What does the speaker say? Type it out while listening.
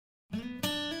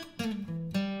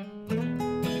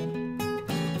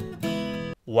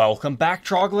Welcome back,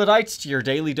 troglodytes, to your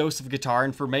daily dose of guitar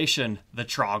information, the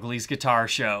Trogly's Guitar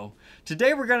Show.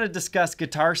 Today we're going to discuss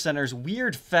Guitar Center's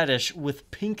weird fetish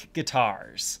with pink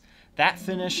guitars. That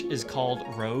finish is called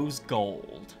rose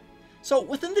gold. So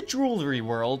within the jewelry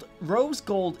world, rose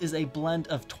gold is a blend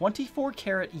of 24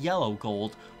 karat yellow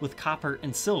gold with copper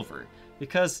and silver.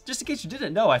 Because, just in case you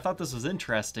didn't know, I thought this was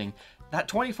interesting, that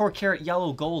 24 karat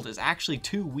yellow gold is actually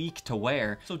too weak to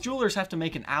wear, so jewelers have to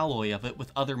make an alloy of it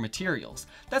with other materials.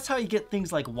 That's how you get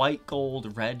things like white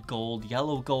gold, red gold,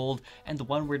 yellow gold, and the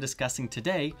one we're discussing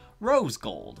today, rose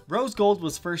gold. Rose gold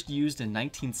was first used in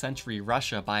 19th century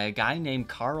Russia by a guy named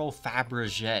Carl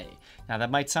Fabergé. Now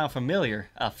that might sound familiar,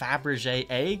 a Fabergé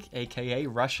egg, aka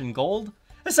Russian gold?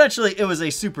 Essentially, it was a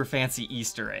super fancy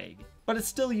Easter egg. But it's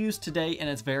still used today and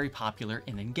it's very popular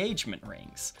in engagement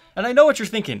rings. And I know what you're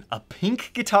thinking, a pink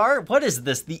guitar? What is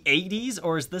this, the 80s?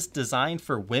 Or is this designed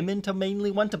for women to mainly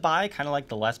want to buy, kind of like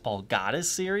the Les Paul Goddess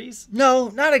series? No,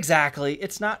 not exactly.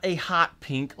 It's not a hot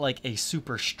pink like a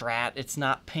super Strat. It's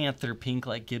not panther pink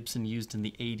like Gibson used in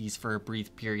the 80s for a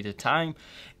brief period of time.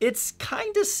 It's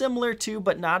kind of similar to,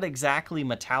 but not exactly,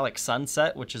 metallic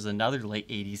sunset, which is another late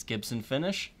 80s Gibson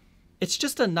finish. It's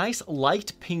just a nice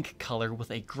light pink color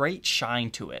with a great shine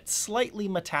to it. Slightly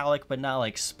metallic, but not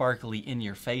like sparkly in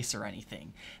your face or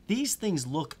anything. These things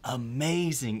look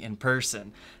amazing in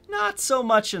person, not so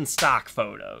much in stock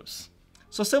photos.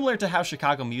 So similar to how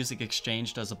Chicago Music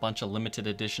Exchange does a bunch of limited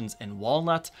editions in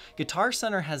walnut, Guitar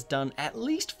Center has done at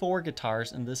least 4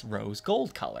 guitars in this rose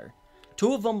gold color.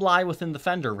 2 of them lie within the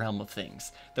Fender realm of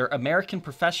things. They're American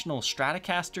Professional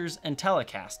Stratocasters and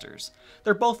Telecasters.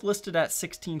 They're both listed at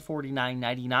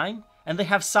 $1649.99, and they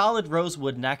have solid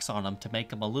rosewood necks on them to make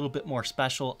them a little bit more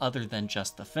special other than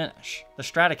just the finish. The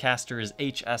Stratocaster is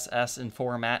HSS in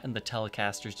format, and the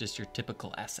Telecaster is just your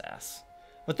typical SS.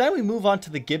 But then we move on to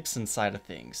the Gibson side of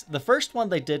things. The first one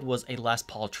they did was a Les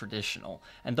Paul Traditional,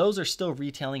 and those are still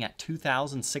retailing at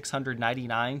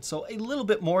 $2,699, so a little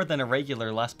bit more than a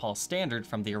regular Les Paul Standard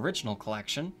from the original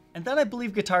collection. And then I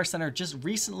believe Guitar Center just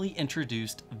recently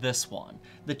introduced this one,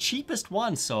 the cheapest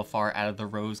one so far out of the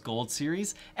Rose Gold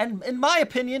series, and in my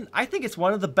opinion, I think it's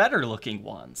one of the better looking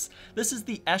ones. This is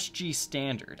the SG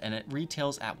Standard, and it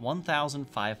retails at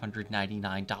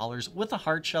 $1,599 with a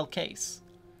hardshell case.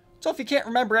 So if you can't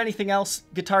remember anything else,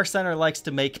 Guitar Center likes to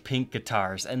make pink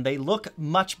guitars, and they look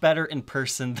much better in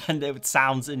person than it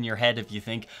sounds in your head if you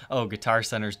think, oh, Guitar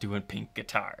Center's doing pink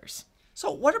guitars. So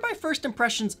what are my first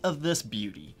impressions of this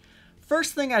beauty?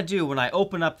 First thing I do when I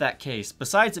open up that case,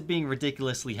 besides it being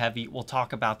ridiculously heavy, we'll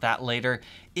talk about that later,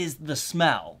 is the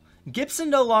smell. Gibson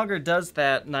no longer does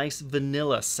that nice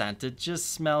vanilla scent. It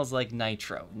just smells like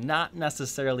nitro. Not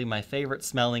necessarily my favorite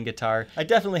smelling guitar. I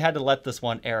definitely had to let this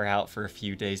one air out for a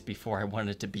few days before I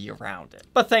wanted to be around it.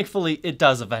 But thankfully, it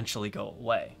does eventually go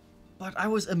away. But I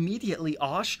was immediately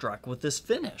awestruck with this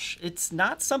finish. It's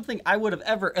not something I would have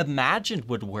ever imagined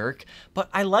would work, but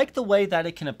I like the way that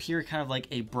it can appear kind of like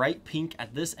a bright pink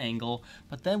at this angle,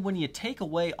 but then when you take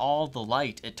away all the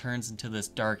light, it turns into this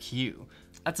dark hue.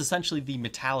 That's essentially the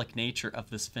metallic nature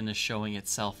of this finish showing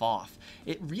itself off.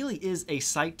 It really is a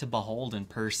sight to behold in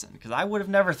person, because I would have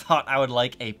never thought I would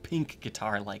like a pink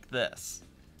guitar like this.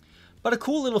 But a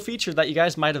cool little feature that you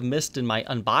guys might have missed in my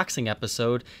unboxing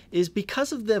episode is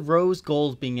because of the rose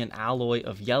gold being an alloy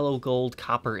of yellow gold,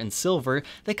 copper, and silver,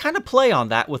 they kind of play on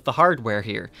that with the hardware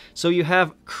here. So you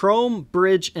have chrome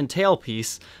bridge and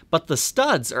tailpiece, but the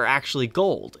studs are actually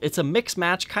gold. It's a mix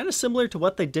match, kind of similar to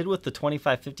what they did with the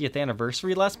 50th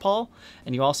anniversary Les Paul.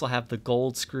 And you also have the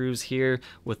gold screws here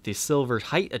with the silver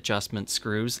height adjustment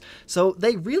screws. So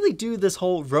they really do this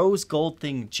whole rose gold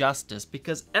thing justice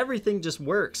because everything just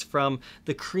works from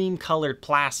the cream colored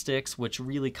plastics, which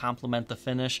really complement the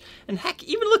finish. And heck,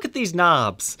 even look at these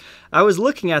knobs. I was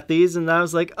looking at these and I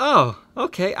was like, oh,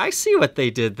 okay, I see what they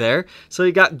did there. So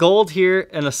you got gold here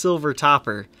and a silver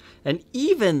topper. And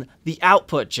even the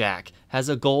output jack has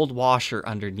a gold washer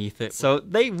underneath it. So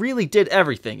they really did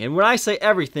everything. And when I say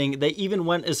everything, they even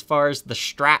went as far as the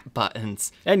Strat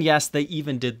buttons. And yes, they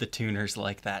even did the tuners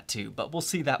like that too, but we'll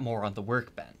see that more on the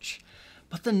workbench.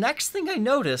 But the next thing I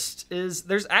noticed is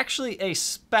there's actually a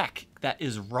spec that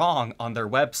is wrong on their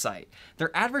website.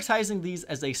 They're advertising these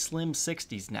as a slim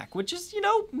 60s neck, which is, you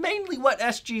know, mainly what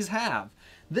SGs have.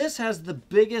 This has the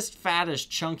biggest, fattest,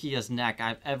 chunkiest neck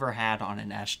I've ever had on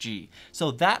an SG.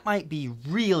 So that might be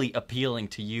really appealing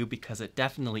to you because it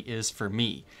definitely is for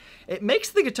me. It makes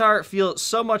the guitar feel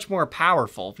so much more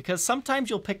powerful because sometimes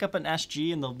you'll pick up an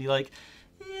SG and they'll be like,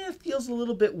 it feels a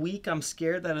little bit weak. I'm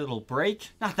scared that it'll break.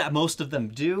 Not that most of them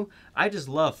do. I just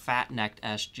love fat-necked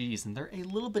SGs, and they're a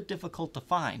little bit difficult to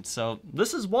find. So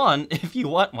this is one if you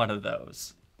want one of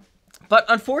those. But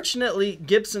unfortunately,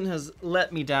 Gibson has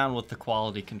let me down with the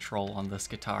quality control on this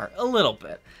guitar a little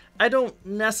bit. I don't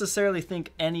necessarily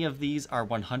think any of these are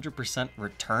 100%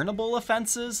 returnable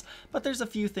offenses, but there's a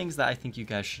few things that I think you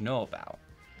guys should know about.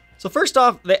 So first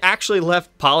off, they actually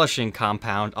left polishing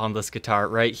compound on this guitar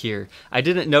right here. I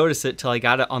didn't notice it till I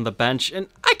got it on the bench, and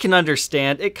I can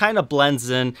understand. It kind of blends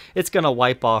in. It's gonna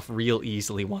wipe off real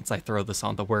easily once I throw this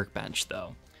on the workbench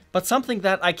though. But something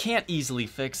that I can't easily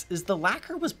fix is the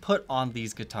lacquer was put on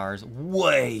these guitars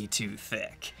way too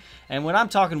thick. And when I'm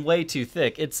talking way too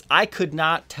thick, I could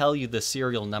not tell you the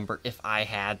serial number if I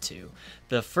had to.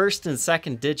 The first and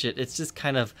second digit, it's just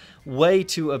kind of way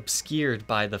too obscured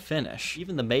by the finish.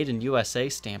 Even the Made in USA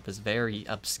stamp is very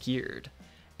obscured.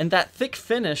 And that thick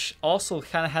finish also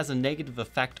kind of has a negative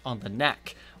effect on the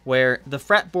neck, where the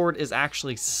fretboard is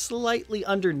actually slightly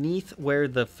underneath where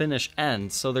the finish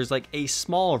ends, so there's like a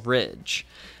small ridge.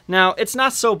 Now, it's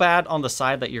not so bad on the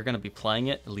side that you're going to be playing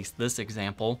it, at least this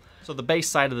example. So the bass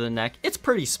side of the neck, it's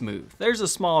pretty smooth. There's a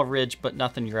small ridge, but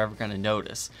nothing you're ever going to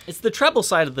notice. It's the treble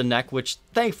side of the neck, which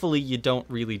thankfully you don't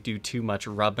really do too much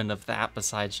rubbing of that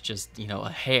besides just, you know, a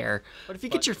hair. But if you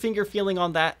get your finger feeling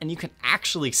on that, and you can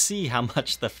actually see how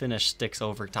much the finish sticks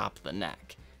over top of the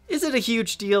neck. Is it a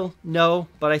huge deal? No,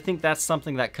 but I think that's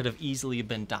something that could have easily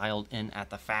been dialed in at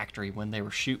the factory when they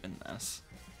were shooting this.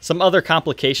 Some other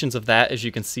complications of that is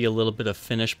you can see a little bit of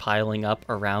finish piling up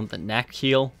around the neck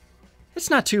heel. It's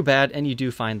not too bad, and you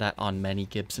do find that on many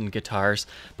Gibson guitars.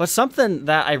 But something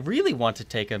that I really want to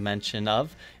take a mention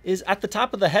of is at the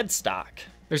top of the headstock.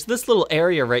 There's this little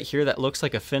area right here that looks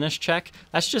like a finish check.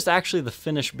 That's just actually the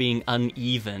finish being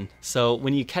uneven. So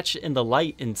when you catch it in the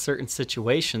light in certain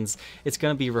situations, it's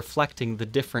going to be reflecting the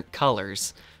different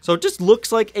colors. So it just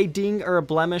looks like a ding or a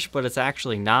blemish, but it's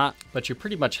actually not. But you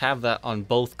pretty much have that on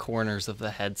both corners of the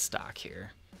headstock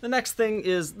here. The next thing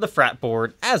is the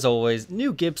fretboard. As always,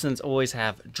 new Gibsons always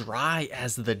have dry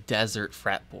as the desert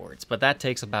fretboards, but that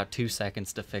takes about 2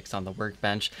 seconds to fix on the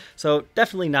workbench, so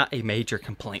definitely not a major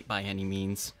complaint by any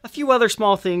means. A few other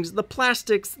small things, the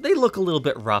plastics, they look a little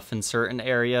bit rough in certain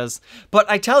areas, but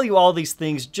I tell you all these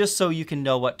things just so you can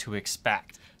know what to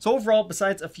expect. So overall,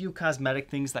 besides a few cosmetic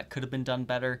things that could have been done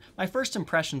better, my first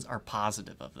impressions are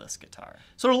positive of this guitar.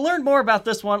 So to learn more about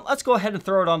this one, let's go ahead and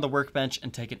throw it on the workbench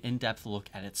and take an in-depth look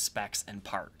at its specs and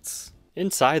parts.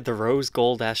 Inside the rose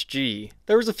gold SG,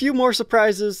 there was a few more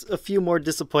surprises, a few more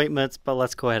disappointments, but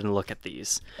let's go ahead and look at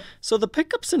these. So the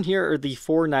pickups in here are the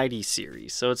 490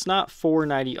 series, so it's not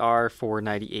 490R,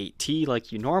 498T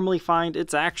like you normally find,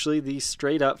 it's actually the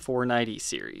straight up 490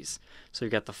 series. So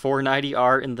you got the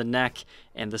 490R in the neck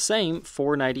and the same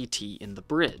 490T in the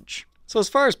bridge. So as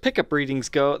far as pickup readings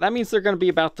go, that means they're going to be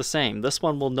about the same. This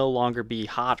one will no longer be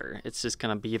hotter. It's just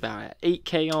going to be about at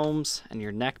 8K ohms, and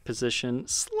your neck position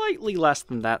slightly less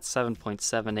than that,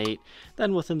 7.78.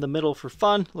 Then within the middle for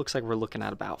fun, looks like we're looking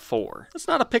at about 4. It's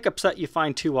not a pickup set you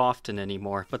find too often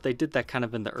anymore, but they did that kind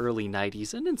of in the early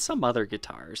 90s and in some other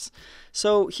guitars.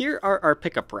 So here are our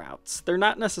pickup routes. They're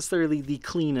not necessarily the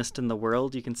cleanest in the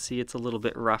world. You can see it's a little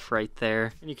bit rough right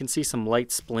there, and you can see some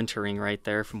light splintering right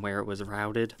there from where it was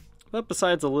routed. But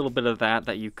besides a little bit of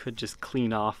that you could just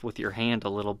clean off with your hand a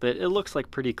little bit, it looks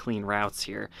like pretty clean routes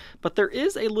here. But there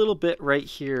is a little bit right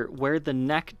here where the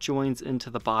neck joins into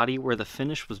the body where the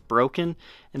finish was broken,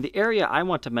 and the area I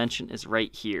want to mention is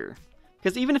right here.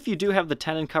 Because even if you do have the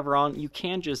tenon cover on, you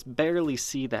can just barely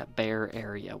see that bare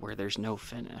area where there's no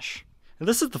finish. And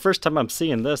this is the first time I'm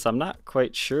seeing this. I'm not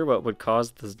quite sure what would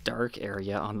cause this dark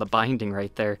area on the binding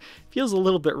right there. Feels a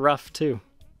little bit rough too.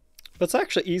 But it's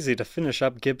actually easy to finish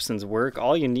up Gibson's work.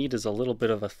 All you need is a little bit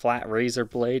of a flat razor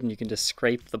blade, and you can just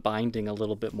scrape the binding a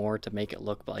little bit more to make it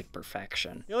look like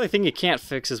perfection. The only thing you can't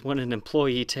fix is when an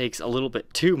employee takes a little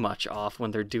bit too much off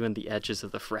when they're doing the edges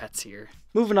of the frets here.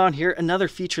 Moving on here, another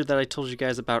feature that I told you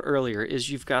guys about earlier is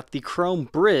you've got the chrome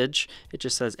bridge. It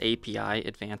just says API,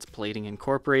 Advanced Plating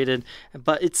Incorporated,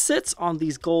 but it sits on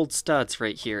these gold studs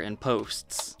right here in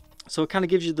posts. So it kind of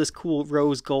gives you this cool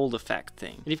rose gold effect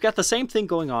thing. And you've got the same thing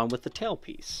going on with the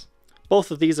tailpiece.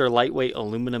 Both of these are lightweight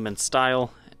aluminum in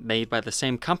style, made by the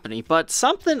same company, but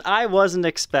something I wasn't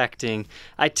expecting.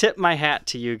 I tip my hat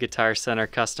to you, Guitar Center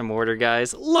custom order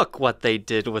guys. Look what they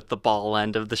did with the ball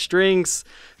end of the strings.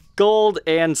 Gold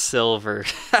and silver.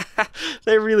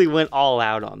 They really went all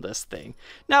out on this thing.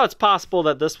 Now it's possible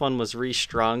that this one was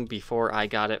restrung before I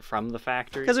got it from the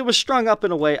factory, because it was strung up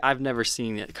in a way I've never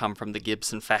seen it come from the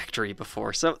Gibson factory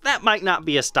before, so that might not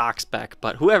be a stock spec,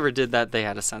 but whoever did that, they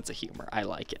had a sense of humor. I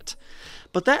like it.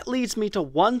 But that leads me to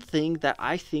one thing that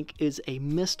I think is a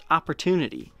missed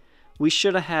opportunity. We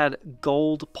should have had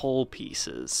gold pole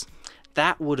pieces.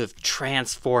 that would have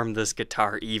transformed this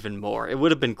guitar even more. It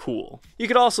would have been cool. You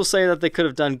could also say that they could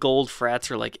have done gold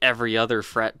frets or like every other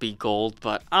fret be gold,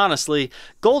 but honestly,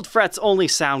 gold frets only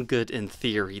sound good in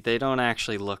theory. They don't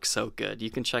actually look so good. You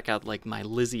can check out like my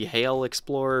Lizzie Hale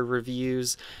Explorer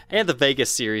reviews and the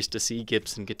Vegas series to see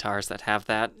Gibson guitars that have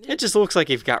that. It just looks like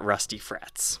you've got rusty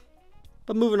frets.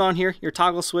 But moving on here, your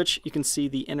toggle switch, you can see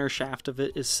the inner shaft of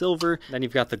it is silver. Then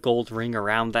you've got the gold ring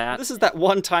around that. This is that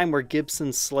one time where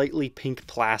Gibson's slightly pink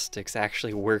plastics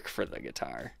actually work for the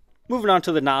guitar. Moving on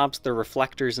to the knobs, they're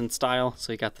reflectors in style.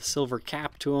 So you got the silver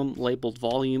cap to them, labeled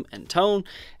volume and tone.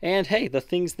 And hey, the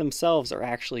things themselves are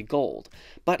actually gold.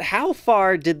 But how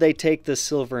far did they take the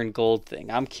silver and gold thing?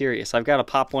 I'm curious. I've got to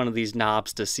pop one of these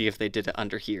knobs to see if they did it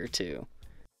under here too.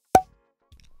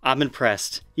 I'm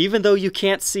impressed. Even though you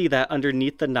can't see that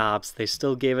underneath the knobs, they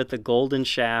still gave it the golden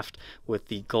shaft with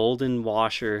the golden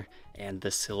washer and the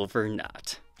silver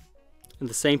nut. And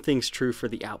the same thing's true for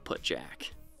the output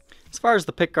jack. As far as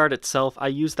the pickguard itself, I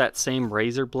use that same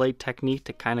razor blade technique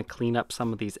to kind of clean up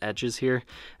some of these edges here.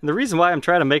 And the reason why I'm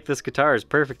trying to make this guitar as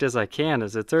perfect as I can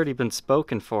is it's already been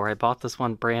spoken for. I bought this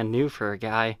one brand new for a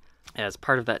guy as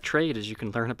part of that trade, as you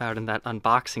can learn about in that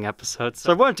unboxing episode.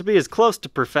 So I want it to be as close to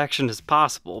perfection as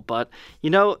possible, but you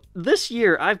know, this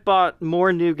year I've bought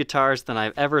more new guitars than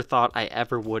I've ever thought I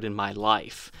ever would in my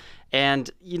life. And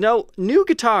you know, new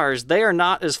guitars, they are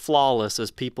not as flawless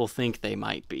as people think they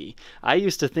might be. I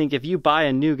used to think if you buy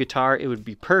a new guitar, it would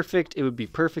be perfect, it would be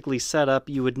perfectly set up,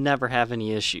 you would never have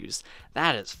any issues.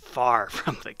 That is far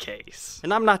from the case.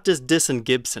 And I'm not just dissing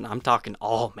Gibson, I'm talking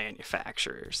all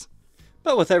manufacturers.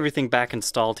 But with everything back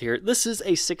installed here, this is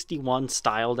a 61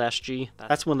 styled SG.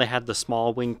 That's when they had the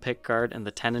small wing pickguard and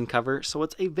the tenon cover, so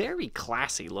it's a very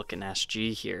classy looking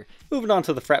SG here. Moving on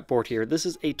to the fretboard here, this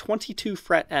is a 22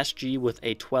 fret SG with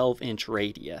a 12-inch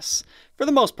radius. For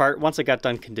the most part, once I got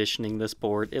done conditioning this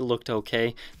board, it looked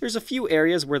okay. There's a few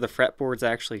areas where the fretboard's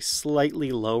actually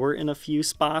slightly lower in a few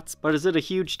spots, but is it a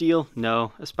huge deal?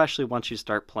 No, especially once you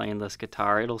start playing this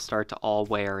guitar, it'll start to all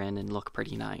wear in and look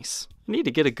pretty nice. I need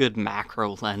to get a good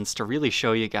macro lens to really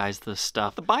show you guys this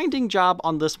stuff. The binding job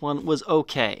on this one was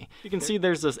okay. You can see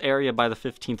there's this area by the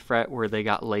 15th fret where they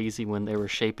got lazy when they were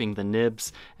shaping the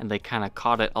nibs and they kind of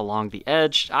caught it along the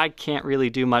edge. I can't really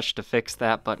do much to fix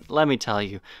that, but let me tell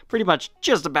you, pretty much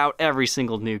just about every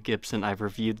single new Gibson I've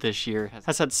reviewed this year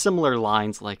has had similar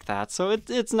lines like that, so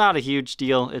it's not a huge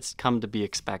deal. It's come to be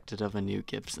expected of a new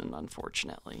Gibson,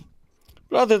 unfortunately.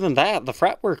 But other than that, the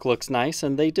fretwork looks nice,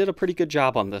 and they did a pretty good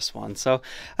job on this one. So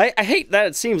I hate that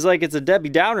it seems like it's a Debbie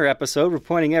Downer episode. We're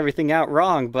pointing everything out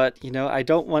wrong, but, you know, I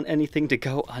don't want anything to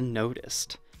go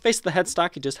unnoticed. Face of the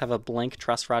headstock, you just have a blank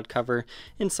truss rod cover.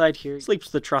 Inside here sleeps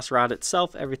the truss rod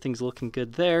itself. Everything's looking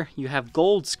good there. You have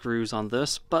gold screws on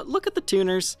this, but look at the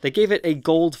tuners. They gave it a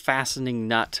gold fastening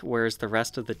nut, whereas the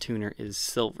rest of the tuner is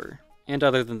silver. And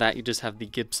other than that, you just have the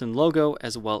Gibson logo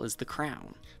as well as the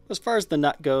crown. As far as the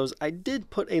nut goes, I did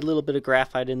put a little bit of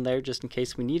graphite in there just in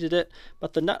case we needed it,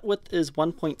 but the nut width is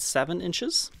 1.7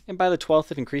 inches, and by the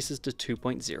 12th it increases to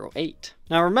 2.08.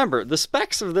 Now remember, the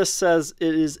specs of this says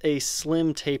it is a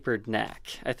slim tapered neck.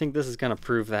 I think this is going to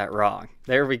prove that wrong.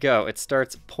 There we go, it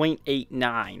starts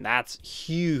 0.89. That's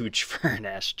huge for an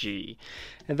SG.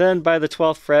 And then by the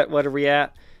 12th fret, what are we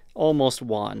at? Almost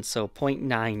 1, so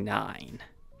 0.99.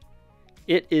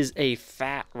 It is a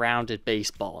fat, rounded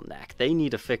baseball neck. They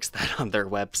need to fix that on their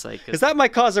website, because that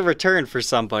might cause a return for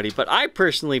somebody, but I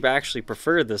personally actually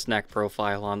prefer this neck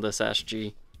profile on this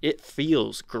SG. It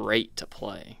feels great to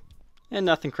play. And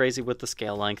nothing crazy with the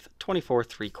scale length, 24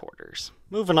 3/4.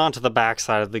 Moving on to the back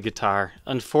side of the guitar.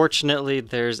 Unfortunately,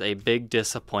 there's a big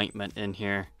disappointment in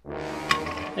here.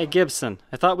 Hey Gibson,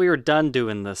 I thought we were done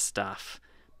doing this stuff.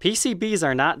 PCBs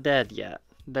are not dead yet.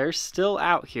 They're still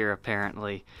out here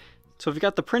apparently. So we've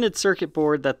got the printed circuit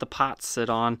board that the pots sit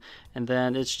on, and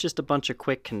then it's just a bunch of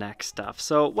quick connect stuff.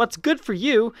 So what's good for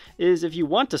you is if you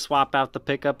want to swap out the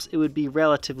pickups, it would be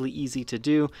relatively easy to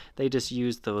do. They just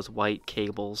use those white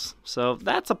cables. So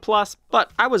that's a plus,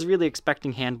 but I was really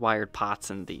expecting hand-wired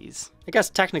pots in these. I guess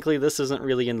technically this isn't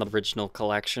really in the original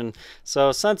collection,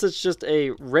 so since it's just a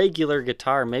regular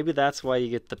guitar, maybe that's why you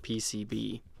get the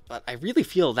PCB. But I really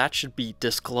feel that should be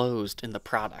disclosed in the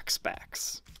product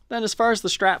specs. Then as far as the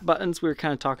strap buttons, we were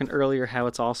kind of talking earlier how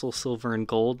it's also silver and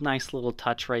gold. Nice little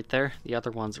touch right there. The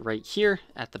other one's right here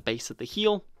at the base of the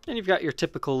heel. And you've got your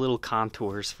typical little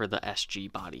contours for the SG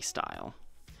body style.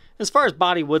 As far as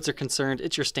body woods are concerned,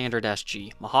 it's your standard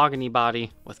SG. Mahogany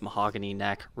body with mahogany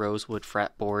neck, rosewood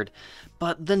fretboard.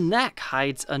 But the neck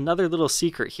hides another little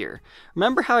secret here.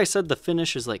 Remember how I said the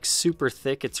finish is like super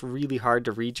thick, it's really hard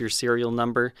to read your serial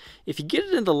number? If you get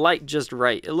it in the light just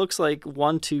right, it looks like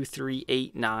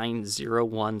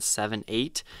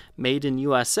 123890178, made in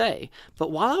USA.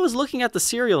 But while I was looking at the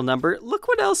serial number, look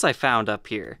what else I found up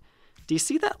here. Do you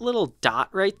see that little dot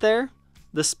right there?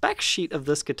 The spec sheet of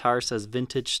this guitar says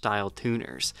vintage style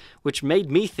tuners, which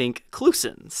made me think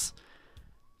Clusons.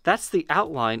 That's the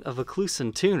outline of a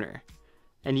Cluson tuner,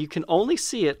 and you can only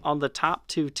see it on the top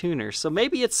two tuners. So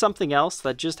maybe it's something else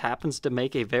that just happens to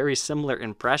make a very similar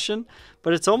impression,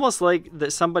 but it's almost like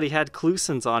that somebody had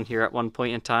Clusons on here at one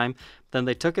point in time, then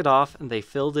they took it off and they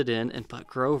filled it in and put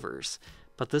Grovers.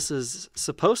 But this is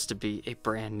supposed to be a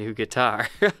brand new guitar.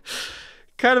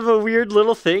 Kind of a weird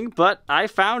little thing, but I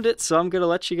found it, so I'm going to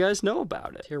let you guys know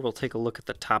about it. Here we'll take a look at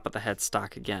the top of the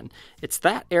headstock again. It's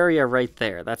that area right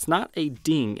there. That's not a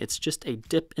ding, it's just a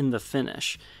dip in the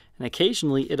finish. And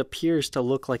occasionally it appears to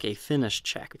look like a finish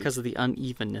check because of the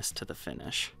unevenness to the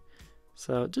finish.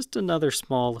 So just another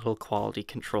small little quality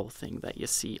control thing that you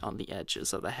see on the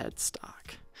edges of the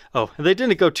headstock. Oh, they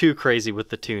didn't go too crazy with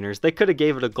the tuners. They could have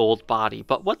gave it a gold body,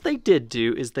 but what they did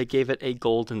do is they gave it a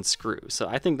golden screw, so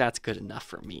I think that's good enough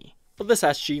for me. Well, this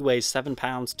SG weighs 7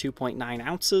 pounds, 2.9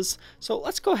 ounces, so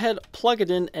let's go ahead, plug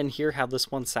it in, and hear how this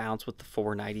one sounds with the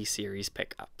 490 series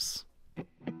pickups.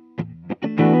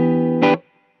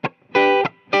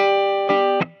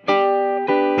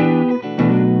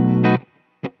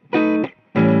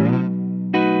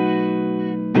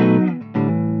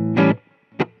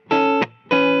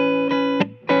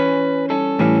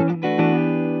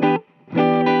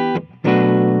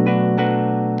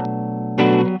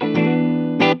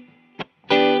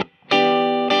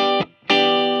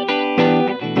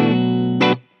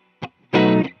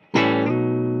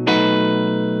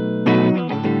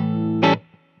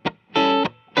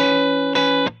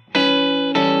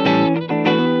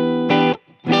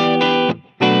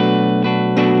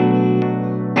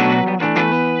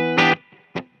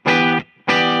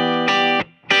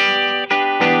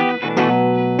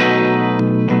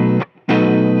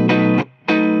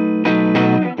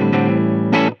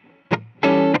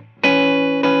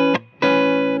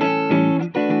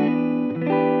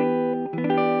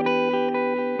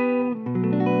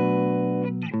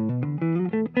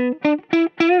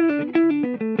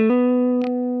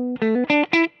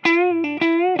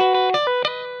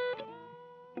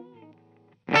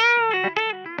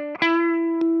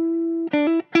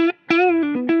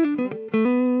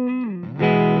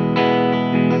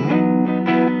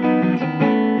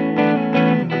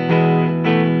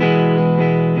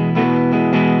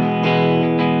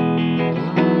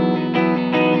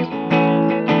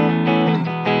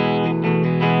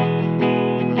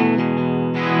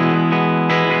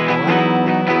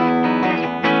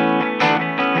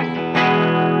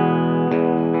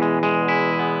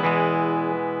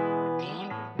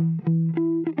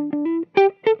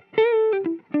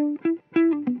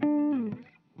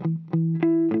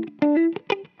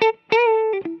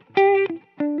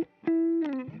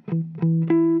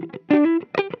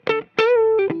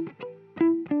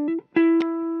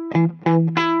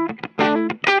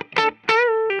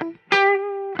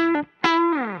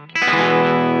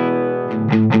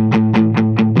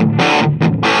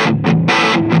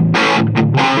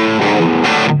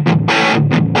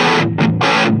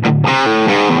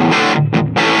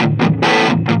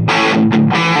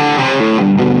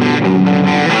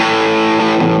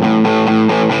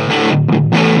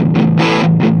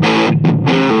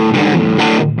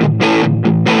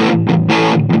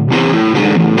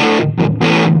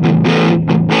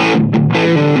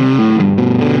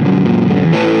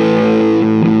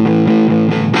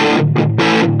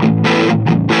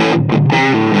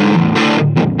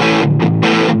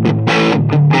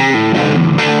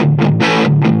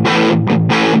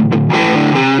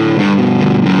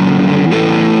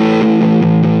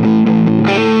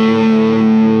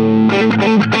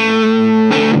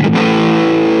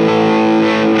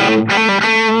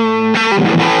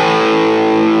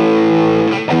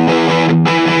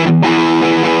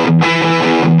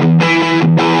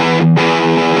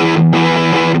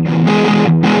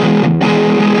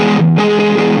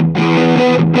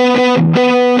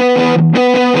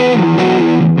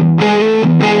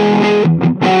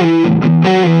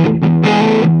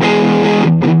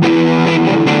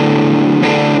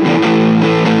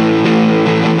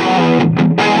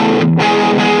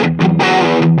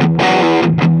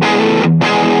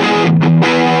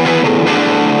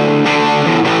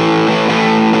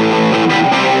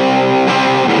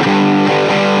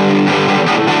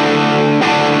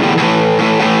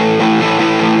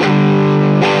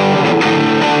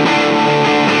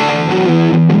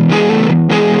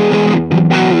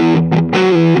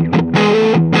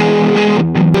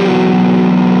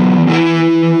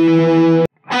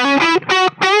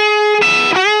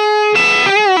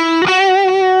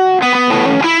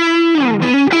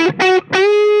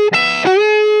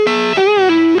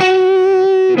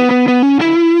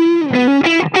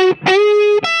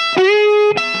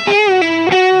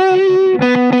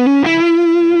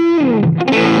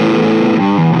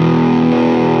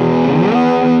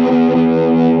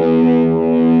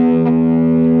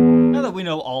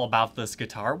 this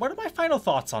guitar, what are my final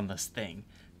thoughts on this thing?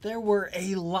 There were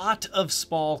a lot of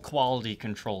small quality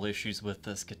control issues with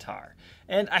this guitar.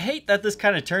 And I hate that this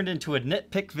kind of turned into a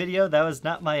nitpick video. That was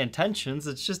not my intentions.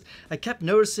 It's just I kept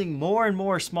noticing more and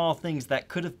more small things that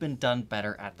could have been done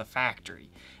better at the factory.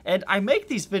 And I make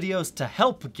these videos to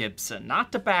help Gibson,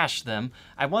 not to bash them.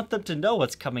 I want them to know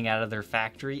what's coming out of their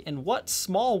factory and what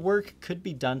small work could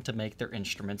be done to make their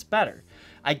instruments better.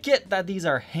 I get that these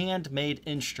are handmade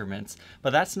instruments, but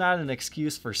that's not an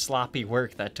excuse for sloppy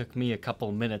work that took me a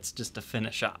couple minutes just to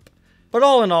finish up. But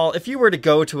all in all, if you were to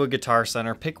go to a Guitar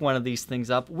Center, pick one of these things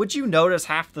up, would you notice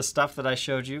half the stuff that I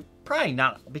showed you? Probably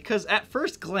not, because at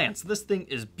first glance, this thing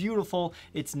is beautiful,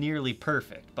 it's nearly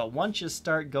perfect. But once you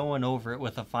start going over it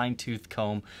with a fine-tooth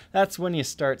comb, that's when you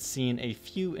start seeing a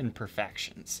few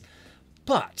imperfections.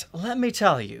 But let me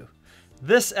tell you,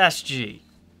 this SG,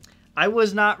 I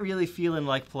was not really feeling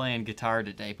like playing guitar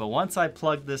today, but once I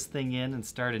plugged this thing in and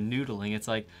started noodling, it's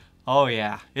like, oh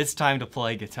yeah, it's time to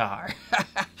play guitar.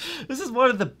 This is one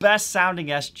of the best sounding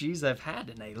SGs I've had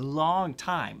in a long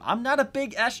time. I'm not a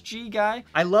big SG guy.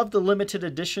 I love the limited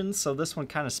editions, so this one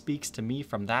kind of speaks to me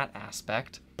from that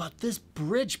aspect. But this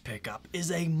bridge pickup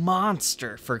is a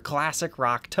monster for classic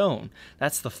rock tone.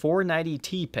 That's the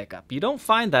 490T pickup. You don't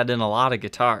find that in a lot of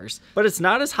guitars, but it's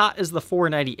not as hot as the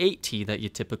 498T that you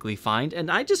typically find, and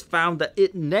I just found that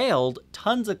it nailed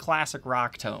tons of classic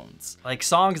rock tones. Like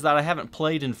songs that I haven't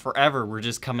played in forever were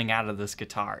just coming out of this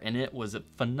guitar, and it was a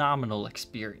phenomenal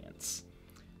experience.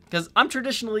 Because I'm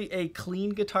traditionally a clean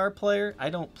guitar player. I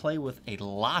don't play with a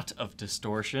lot of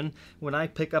distortion. When I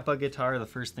pick up a guitar, the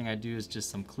first thing I do is just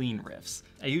some clean riffs.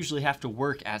 I usually have to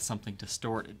work at something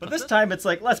distorted. But this time it's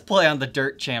like, let's play on the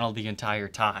dirt channel the entire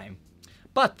time.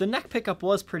 But the neck pickup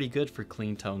was pretty good for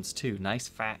clean tones too. Nice,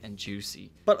 fat, and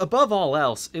juicy. But above all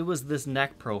else, it was this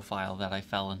neck profile that I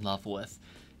fell in love with.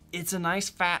 It's a nice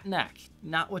fat neck.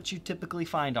 Not what you typically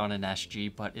find on an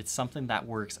SG, but it's something that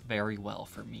works very well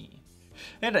for me.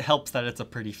 And it helps that it's a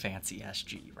pretty fancy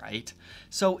SG, right?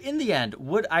 So in the end,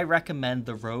 would I recommend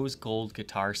the Rose Gold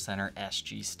Guitar Center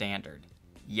SG Standard?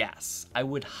 Yes, I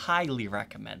would highly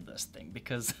recommend this thing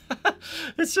because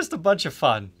it's just a bunch of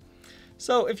fun.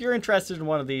 So if you're interested in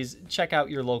one of these, check out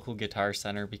your local Guitar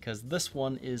Center because this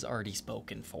one is already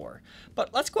spoken for.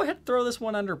 But let's go ahead and throw this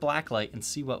one under Blacklight and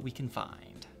see what we can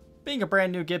find. Being a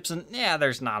brand new Gibson, yeah,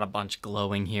 there's not a bunch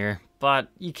glowing here, but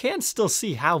you can still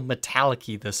see how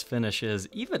metallic-y this finish is,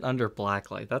 even under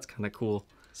Blacklight. That's kind of cool.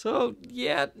 So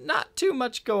yeah, not too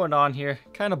much going on here.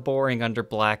 Kind of boring under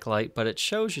Blacklight, but it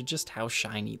shows you just how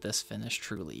shiny this finish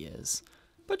truly is.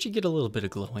 But you get a little bit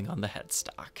of glowing on the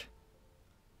headstock.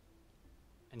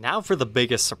 And now for the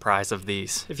biggest surprise of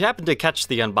these. If you happen to catch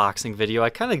the unboxing video, I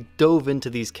kind of dove into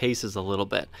these cases a little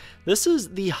bit. This is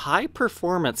the high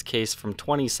performance case from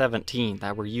 2017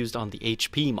 that were used on the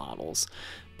HP models.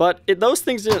 But those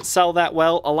things didn't sell that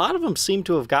well. A lot of them seem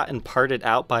to have gotten parted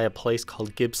out by a place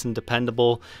called Gibson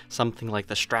Dependable. Something like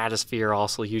the Stratosphere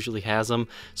also usually has them.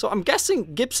 So I'm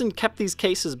guessing Gibson kept these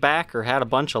cases back or had a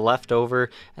bunch of left over,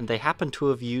 and they happen to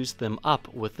have used them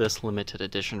up with this limited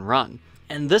edition run.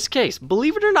 In this case,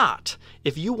 believe it or not,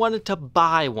 if you wanted to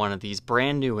buy one of these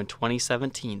brand new in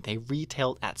 2017, they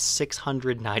retailed at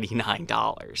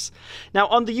 $699. Now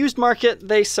on the used market,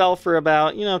 they sell for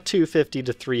about, $250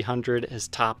 to $300 as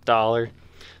top dollar,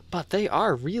 but they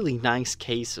are really nice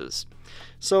cases.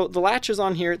 So the latches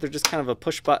on here, they're just kind of a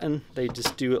push button. They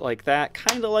just do it like that,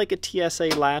 kind of like a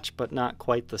TSA latch, but not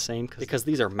quite the same because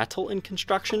these are metal in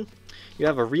construction. You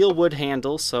have a real wood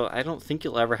handle, so I don't think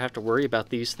you'll ever have to worry about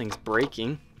these things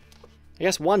breaking. I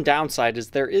guess one downside is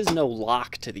there is no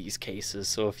lock to these cases,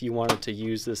 so if you wanted to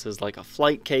use this as like a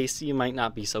flight case, you might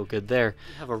not be so good there.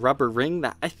 You have a rubber ring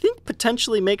that I think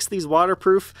potentially makes these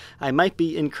waterproof. I might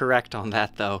be incorrect on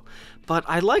that though. But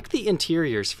I like the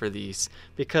interiors for these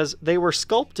because they were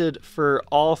sculpted for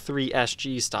all three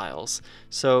SG styles.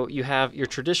 So you have your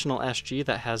traditional SG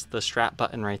that has the strap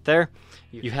button right there.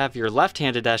 You have your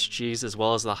left-handed SGs as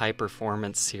well as the high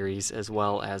performance series as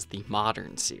well as the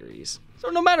modern series. So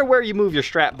no matter where you move your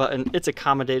strap button, it's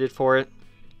accommodated for it.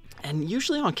 And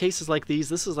usually on cases like these,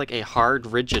 this is like a hard,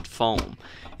 rigid foam.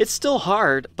 It's still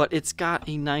hard, but it's got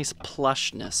a nice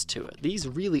plushness to it. These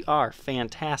really are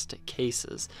fantastic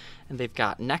cases. And they've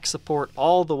got neck support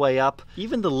all the way up.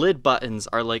 Even the lid buttons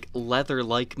are like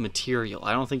leather-like material.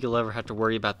 I don't think you'll ever have to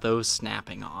worry about those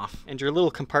snapping off. And your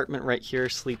little compartment right here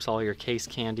sleeps all your case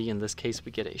candy. In this case,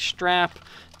 we get a strap,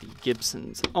 the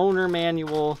Gibson's owner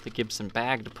manual, the Gibson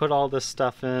bag to put all this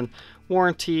stuff in,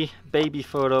 warranty, baby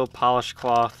photo, polished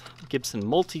cloth, Gibson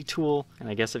multi-tool, and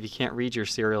I guess if you can't read your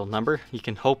serial number, you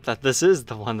can hope that this is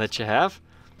the one that you have.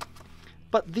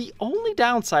 But the only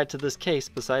downside to this case,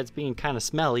 besides being kind of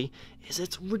smelly, is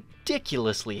it's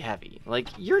ridiculously heavy. Like,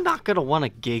 you're not going to want to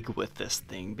gig with this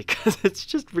thing because it's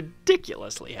just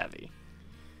ridiculously heavy.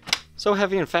 So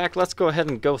heavy, in fact, let's go ahead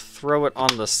and go throw it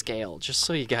on the scale, just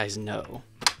so you guys know.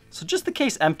 So just the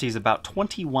case empty is about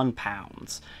 21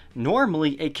 pounds.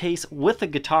 Normally, a case with a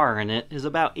guitar in it is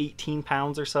about 18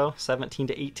 pounds or so, 17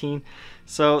 to 18.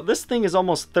 So this thing is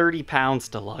almost 30 pounds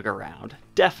to lug around.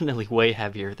 Definitely way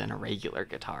heavier than a regular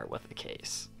guitar with a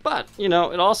case. But, you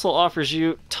know, it also offers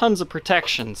you tons of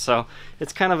protection, so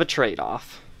it's kind of a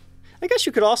trade-off. I guess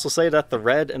you could also say that the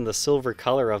red and the silver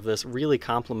color of this really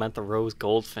complement the rose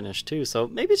gold finish too, so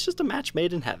maybe it's just a match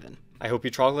made in heaven. I hope you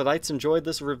troglodytes enjoyed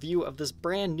this review of this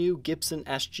brand new Gibson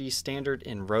SG Standard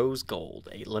in rose gold,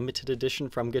 a limited edition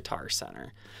from Guitar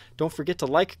Center. Don't forget to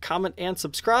like, comment, and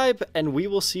subscribe, and we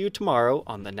will see you tomorrow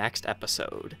on the next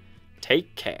episode.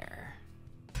 Take care.